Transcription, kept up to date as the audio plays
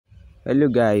Hello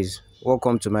guys,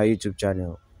 welcome to my YouTube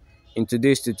channel. In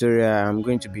today's tutorial, I'm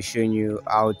going to be showing you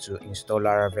how to install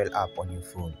Laravel app on your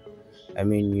phone.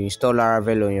 You install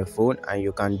Laravel on your phone and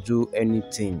you can do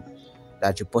anything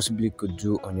that you possibly could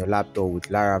do on your laptop with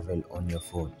Laravel on your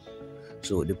phone.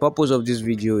 So the purpose of this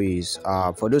video is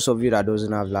for those of you that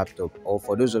doesn't have laptop, or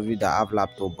for those of you that have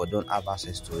laptop but don't have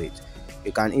access to it,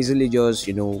 you can easily just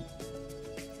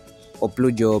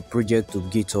upload your project to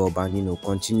GitHub and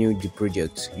continue the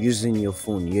project using your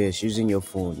phone. Yes, using your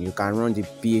phone. You can run the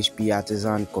PHP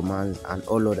artisan commands and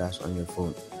all others on your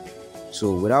phone.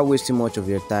 So without wasting much of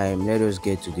your time, let us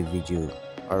get to the video.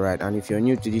 Alright, and if you're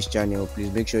new to this channel,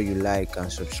 please make sure you like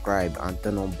and subscribe and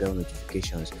turn on bell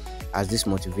notifications, as this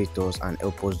motivates us and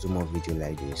help us do more videos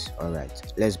like this.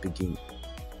 Alright, let's begin.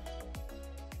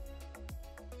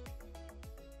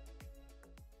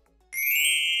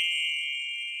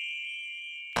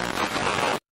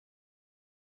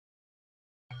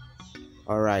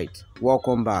 Alright,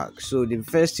 welcome back. So the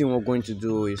first thing we're going to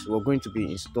do is we're going to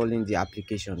be installing the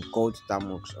application called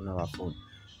termux on our phone.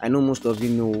 I know most of you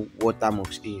know what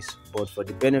termux is, but for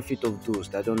the benefit of those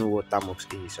that don't know what termux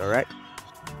is, alright,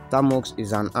 termux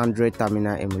is an Android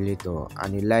terminal emulator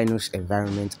and a Linux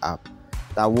environment app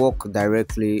that work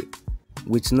directly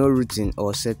with no routing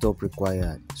or setup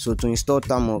required. So to install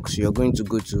termux, you're going to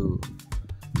go to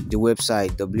the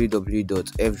website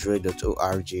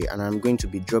www.fdroid.org, and I'm going to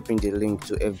be dropping the link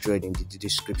to Fdroid in the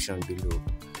description below.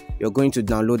 You're going to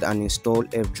download and install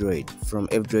Fdroid from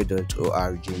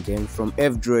fdroid.org. Then from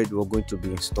Fdroid, we're going to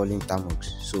be installing termux.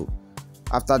 So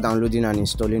after downloading and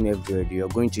installing Fdroid, you're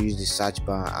going to use the search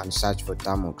bar and search for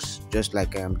termux, just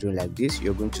like I am doing like this.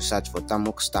 You're going to search for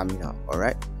termux terminal,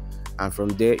 alright, and from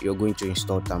there you're going to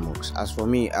install termux. As for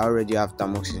me, I already have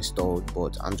termux installed,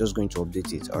 but I'm just going to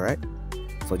update it, alright,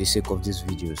 for the sake of this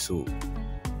video. So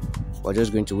we're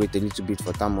just going to wait a little bit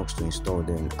for termux to install.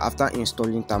 Then after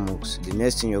installing termux, the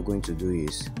next thing you're going to do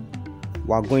is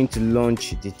we're going to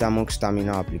launch the termux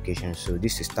terminal application. So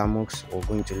this is termux. We're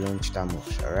going to launch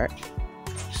termux. Alright,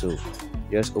 so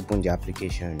just open the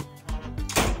application,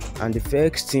 and the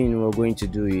first thing we're going to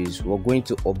do is we're going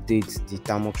to update the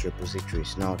termux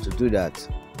repositories. Now to do that,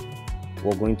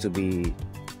 we're going to be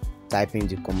typing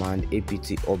the command apt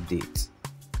update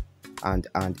and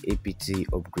apt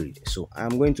upgrade. So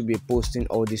I'm going to be posting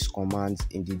all these commands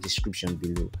in the description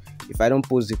below. If I don't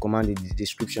post the command in the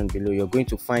description below, you're going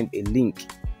to find a link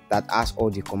that has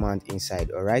all the command inside,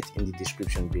 alright, in the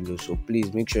description below. So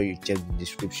please make sure you check the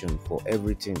description for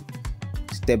everything,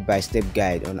 step-by-step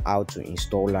guide on how to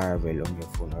install Laravel on your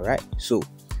phone. Alright, so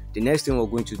the next thing we're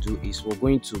going to do is we're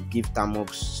going to give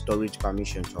termux storage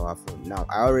permission to our phone. Now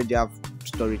I already have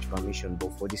storage permission,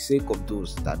 but for the sake of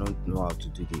those that don't know how to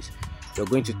do this, you're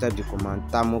going to type the command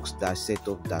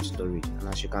termux-setup-storage, and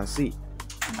as you can see,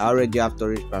 I already have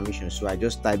storage permission, so I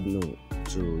just type no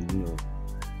to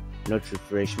not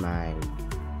refresh my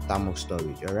termux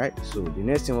storage. Alright, so the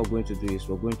next thing we're going to do is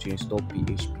we're going to install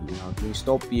PHP. Now to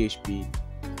install PHP,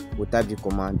 we'll type the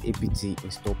command apt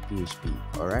install PHP.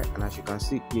 Alright, and as you can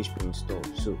see, PHP installed.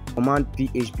 So command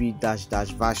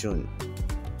php-version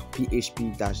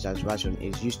php-version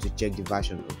is used to check the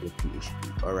version of your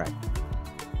PHP. Alright,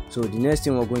 so the next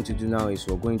thing we're going to do now is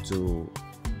we're going to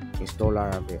install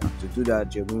Laravel. And to do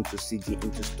that, you're going to cd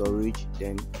into storage,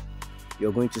 then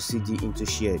you're going to cd into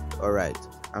shared. Alright,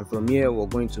 and from here we're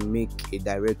going to make a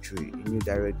directory, a new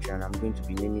directory, and I'm going to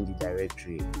be naming the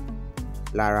directory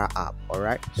Lara app.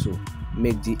 Alright, so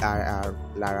make dir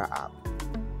Lara app.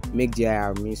 Make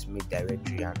dir means make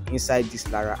directory, and inside this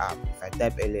Lara app, if I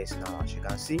type ls now, as you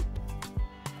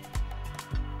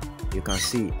can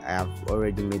see I have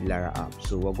already made Lara app.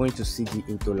 So we're going to cd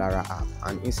into Lara app,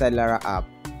 and inside Lara app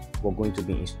we're going to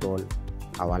be install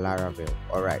our Laravel.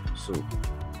 Alright, so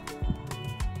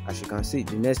as you can see,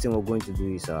 the next thing we're going to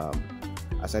do is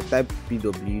as I type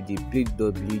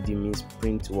pwd means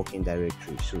print working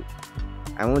directory. So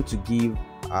I want to give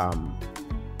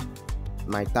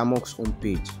my termux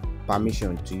homepage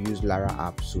permission to use Lara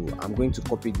app. So I'm going to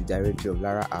copy the directory of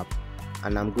Lara app,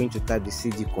 and I'm going to type the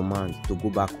cd command to go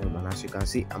back home, and as you can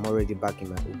see, I'm already back in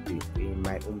my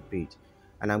home page,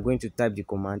 and I'm going to type the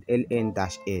command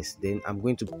ln-s. Then I'm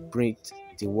going to print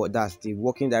that's the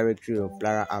working directory of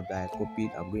Lara app that I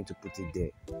copied. I'm going to put it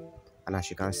there, and as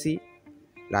you can see,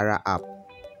 Lara app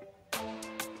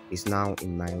is now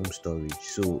in my home storage.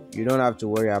 So you don't have to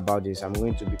worry about this. I'm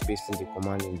going to be pasting the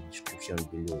command in the description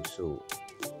below, so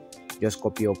just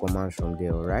copy your commands from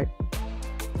there. Alright,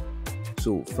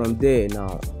 so from there,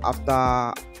 now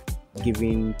after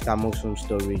giving termux home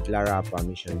storage Lara app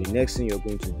permission, the next thing you're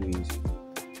going to do is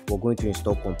we're going to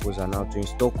install Composer. Now to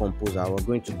install Composer, we're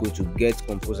going to go to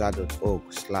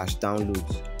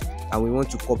getcomposer.org/downloads, and we want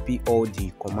to copy all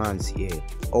the commands here,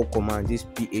 all commands, this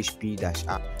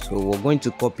php-app. So we're going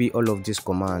to copy all of these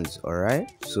commands. All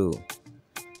right, so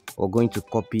we're going to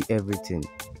copy everything.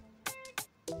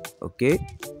 Okay,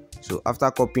 so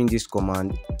after copying this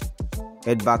command,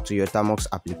 head back to your termux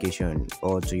application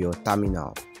or to your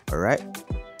terminal. All right,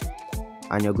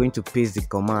 and you're going to paste the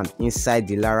command inside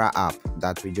the Lara app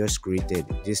that we just created,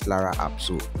 this Lara app.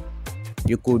 So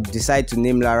you could decide to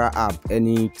name Lara app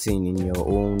anything in your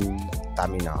own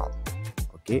terminal.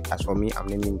 Okay, as for me, I'm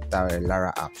naming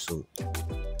Lara app. So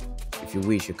if you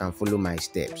wish, you can follow my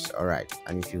steps. All right,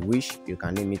 and if you wish, you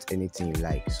can name it anything you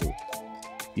like. So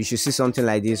you should see something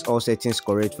like this: all settings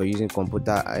correct for using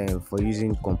Composer, and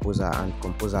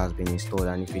Composer has been installed.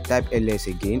 And if you type ls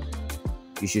again,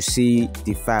 you should see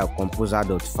the file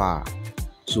composer.far.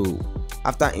 So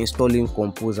after installing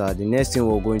Composer, the next thing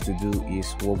we're going to do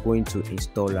is we're going to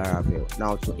install Laravel.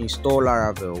 Now to install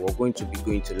Laravel, we're going to be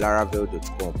going to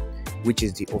laravel.com, which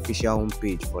is the official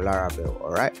homepage for Laravel.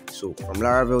 All right, so from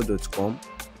laravel.com,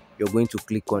 you're going to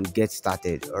click on get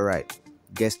started. All right,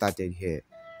 get started here.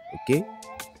 Okay,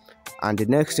 and the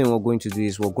next thing we're going to do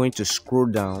is we're going to scroll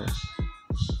down.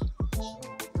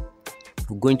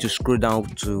 We're going to scroll down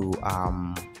to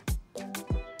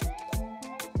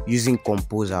using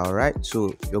Composer. All right,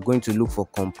 so you're going to look for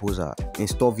Composer,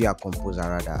 install via Composer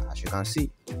rather. As you can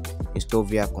see, install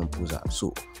via Composer.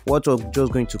 So what we're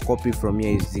just going to copy from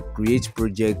here is the create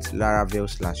project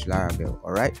Laravel/Laravel.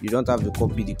 All right, you don't have to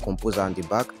copy the Composer on the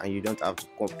back, and you don't have to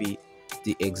copy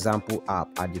the example app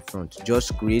at the front.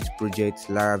 Just create project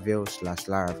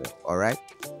Laravel/Laravel. All right,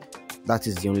 that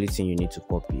is the only thing you need to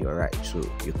copy. All right, so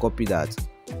you copy that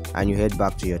and you head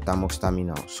back to your termux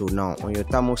terminal. So now on your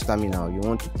termux terminal, you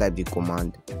want to type the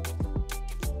command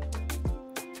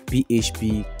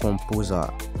php composer.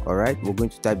 All right, we're going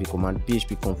to type the command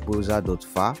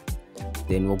php-composer.far.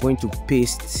 Then we're going to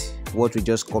paste what we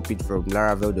just copied from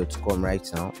laravel.com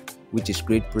right now, which is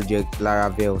create project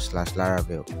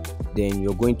Laravel/Laravel. Then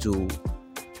you're going to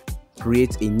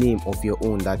create a name of your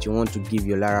own that you want to give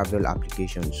your Laravel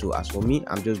application. So as for me,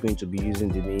 I'm just going to be using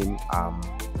the name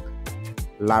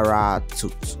Lara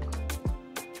Tooth.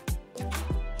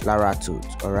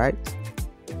 All right,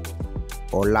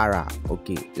 or Lara.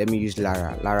 Okay, let me use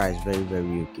Lara. Lara is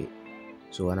very okay.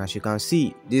 So, and as you can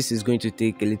see, this is going to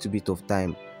take a little bit of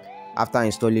time. After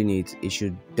installing it, it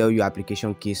should tell you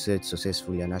application key set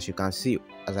successfully. And as you can see,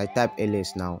 as I type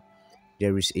ls now,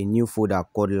 there is a new folder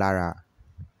called Lara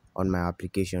on my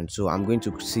application. So I'm going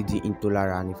to cd into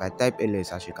Lara, and if I type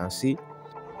ls, as you can see,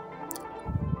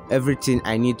 everything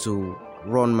I need to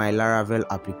run my Laravel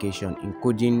application,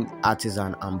 including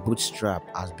Artisan and Bootstrap,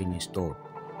 has been installed.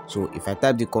 So if I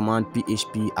type the command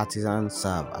php artisan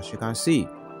serve, as you can see,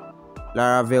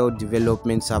 Laravel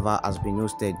development server has been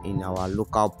hosted in our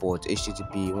local port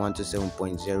http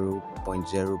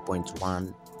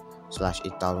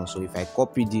 127.0.0.1/8000. So if I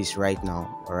copy this right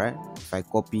now, all right, if I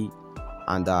copy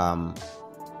and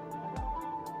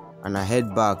I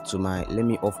head back to my, let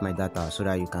me off my data so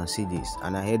that you can see this,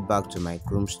 and I head back to my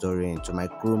Chrome storage, to my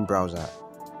Chrome browser,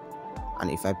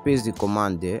 and if I paste the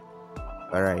command there,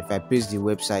 all right, if I paste the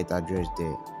website address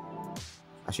there,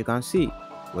 as you can see,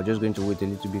 we're just going to wait a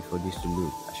little bit for this to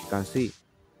load. As you can see,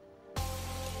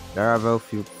 Laravel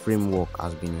framework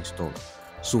has been installed.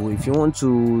 So if you want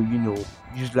to,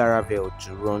 use Laravel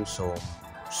to run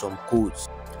some codes,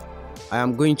 I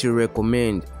am going to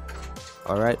recommend,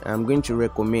 all right, I'm going to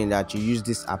recommend that you use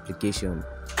this application.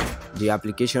 The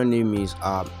application name is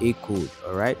acode.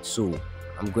 All right, so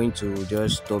I'm going to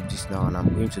just stop this now, and I'm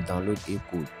going to download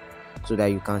acode so that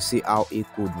you can see how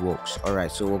acode works. All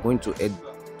right, so we're going to head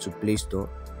to Play Store,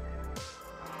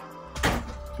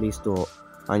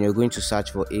 and you're going to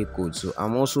search for acode. So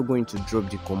I'm also going to drop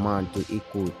the command to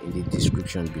acode in the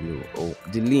description below, or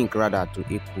the link rather to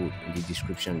acode in the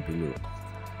description below.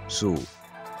 So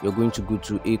you're going to go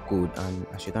to acode, and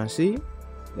as you can see,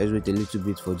 let's wait a little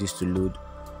bit for this to load.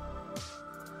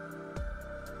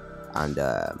 And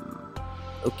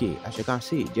okay, as you can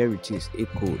see, there it is,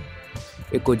 acode.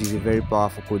 Acode is a very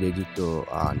powerful code editor,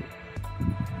 and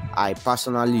I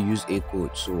personally use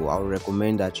acode, so I would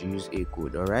recommend that you use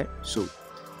acode. All right, so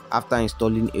after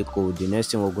installing acode, the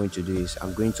next thing we're going to do is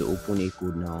I'm going to open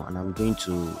acode now, and I'm going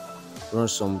to run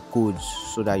some codes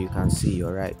so that you can see,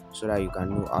 all right, so that you can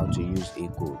know how to use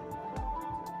acode,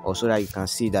 or so that you can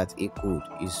see that acode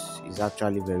is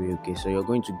actually very okay. So you're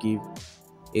going to give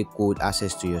acode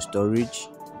access to your storage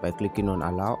by clicking on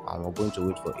allow, and we're going to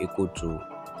wait for acode to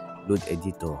load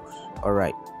editors. All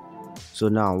right, so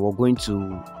now we're going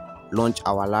to launch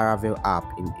our Laravel app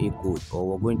in A code, or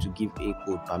we're going to give A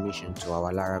code permission to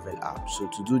our Laravel app. So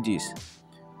to do this,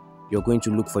 you're going to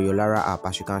look for your Lara app.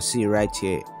 As you can see right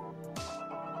here,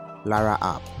 Lara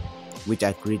app, which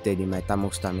I created in my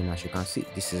termux terminal. As you can see,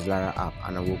 this is Lara app,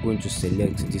 and we're going to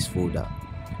select this folder.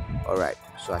 Alright,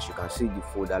 so as you can see, the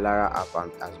folder Lara app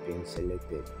has been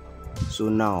selected. So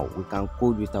now we can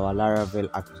code with our Laravel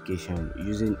application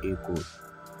using A code.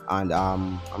 And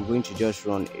I'm going to just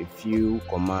run a few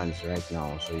commands right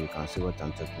now so you can see what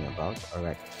I'm talking about.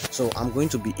 Alright, so I'm going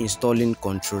to be installing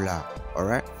controller.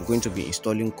 Alright, I'm going to be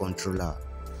installing controller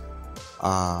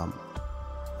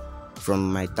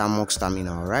from my termux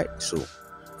terminal. Alright, so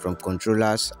from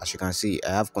controllers, as you can see,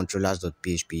 I have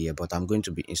controllers.php here, but I'm going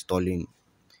to be installing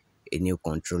a new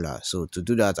controller. So to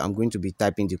do that, I'm going to be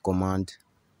typing the command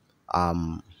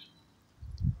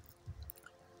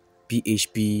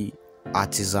php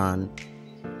artisan.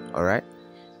 All right,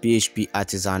 php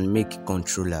artisan make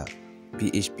controller,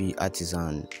 php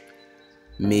artisan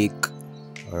make,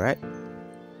 all right,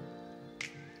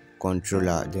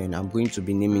 controller. Then I'm going to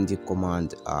be naming the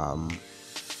command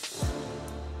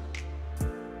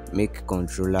make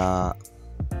controller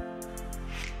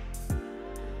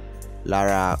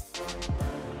Lara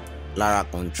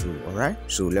control. All right,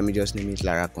 so let me just name it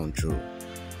Lara control.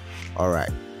 All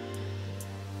right,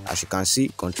 as you can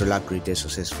see, controller created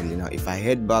successfully. Now if I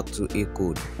head back to A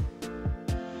code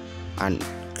and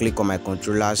click on my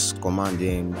controllers command,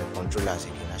 then my controllers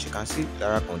again, as you can see,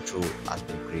 Lara control has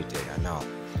been created, and now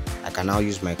I can now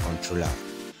use my controller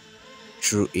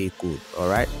through A code. All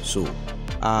right, so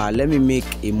let me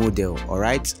make a model. All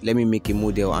right, let me make a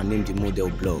model and name the model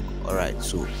blog. All right,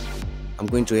 so I'm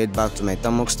going to head back to my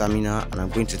termux terminal and I'm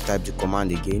going to type the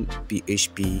command again,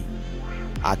 php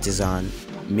artisan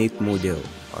make model.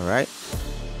 All right,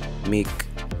 make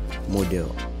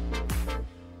model,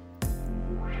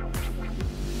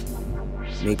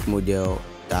 make model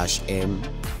 -m,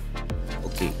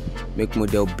 okay, make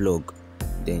model blog,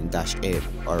 then -m.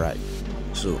 All right,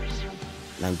 so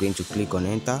I'm going to click on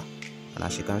enter, and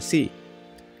as you can see,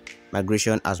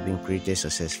 migration has been created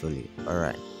successfully. All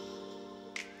right,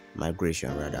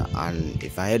 migration rather. And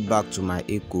if I head back to my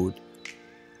A code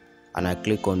and I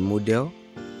click on model,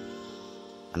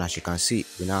 and as you can see,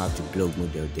 we now have the blog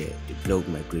model there, the blog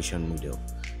migration model,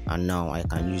 and now I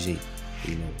can use it,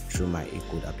 through my A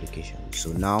code application.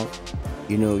 So now,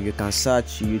 you can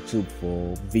search YouTube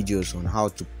for videos on how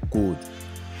to code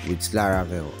with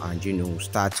Laravel and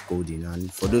start coding.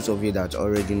 And for those of you that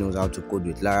already knows how to code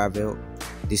with Laravel,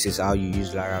 this is how you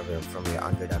use Laravel from your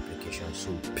Android application. So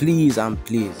please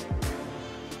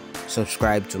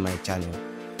subscribe to my channel,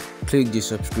 click the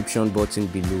subscription button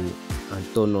below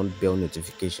and turn on bell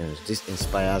notifications. This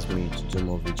inspires me to do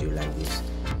more videos like this.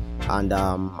 And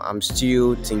I'm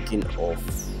still thinking of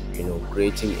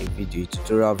creating a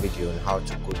tutorial video on how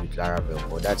to code with Laravel,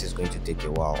 but that is going to take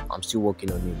a while. I'm still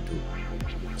working on it too.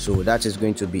 So that is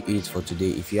going to be it for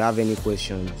today. If you have any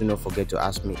questions, do not forget to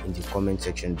ask me in the comment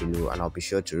section below, and I'll be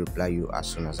sure to reply you as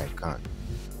soon as I can.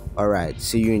 Alright,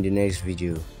 see you in the next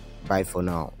video. Bye for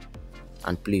now,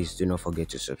 and please do not forget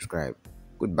to subscribe.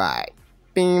 Goodbye.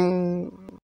 Bing.